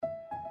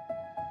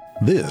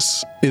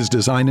This is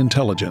Design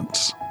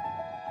Intelligence.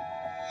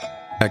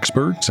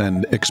 Experts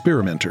and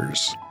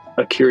experimenters.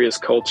 A curious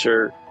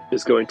culture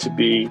is going to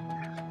be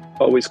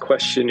always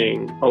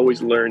questioning,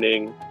 always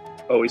learning,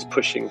 always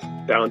pushing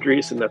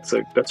boundaries, and that's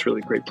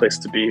really a great place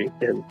to be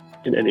in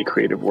any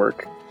creative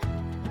work.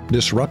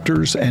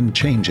 Disruptors and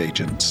change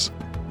agents.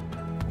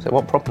 So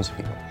what problems have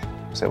you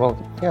got? Say, well,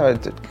 yeah,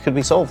 could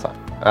we solve that?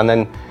 And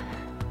then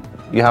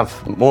you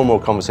have more and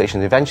more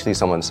conversations. Eventually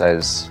someone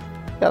says,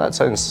 yeah, that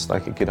sounds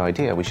like a good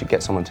idea. We should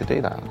get someone to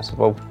do that. And I said,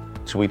 well,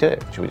 should we do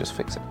it? Should we just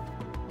fix it?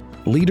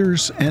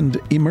 Leaders and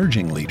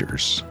emerging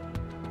leaders.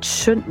 It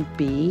shouldn't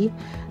be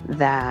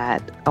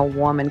that a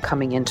woman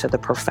coming into the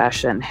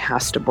profession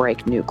has to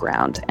break new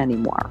ground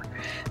anymore.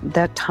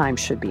 That time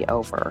should be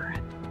over.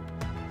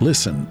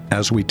 Listen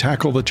as we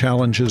tackle the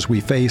challenges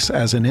we face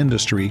as an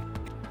industry.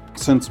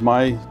 Since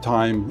my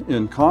time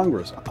in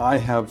Congress, I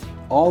have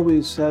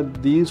always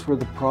said these were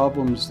the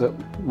problems that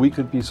we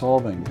could be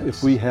solving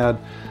if we had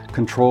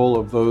control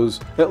of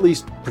those, at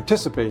least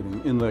participating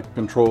in the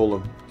control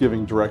of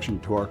giving direction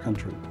to our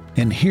country.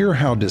 And hear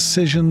how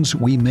decisions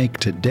we make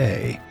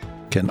today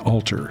can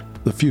alter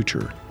the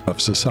future of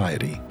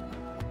society.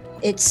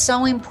 It's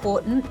so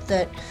important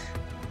that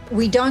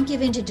we don't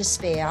give in to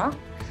despair.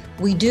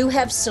 We do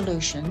have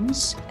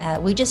solutions.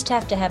 We just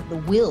have to have the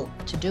will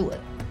to do it.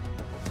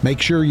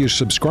 Make sure you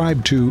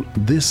subscribe to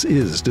This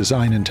is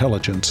Design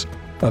Intelligence,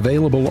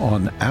 available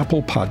on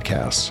Apple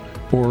Podcasts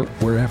or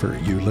wherever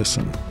you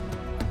listen.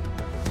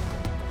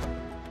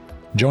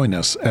 Join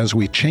us as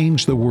we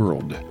change the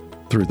world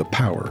through the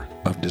power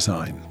of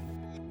design.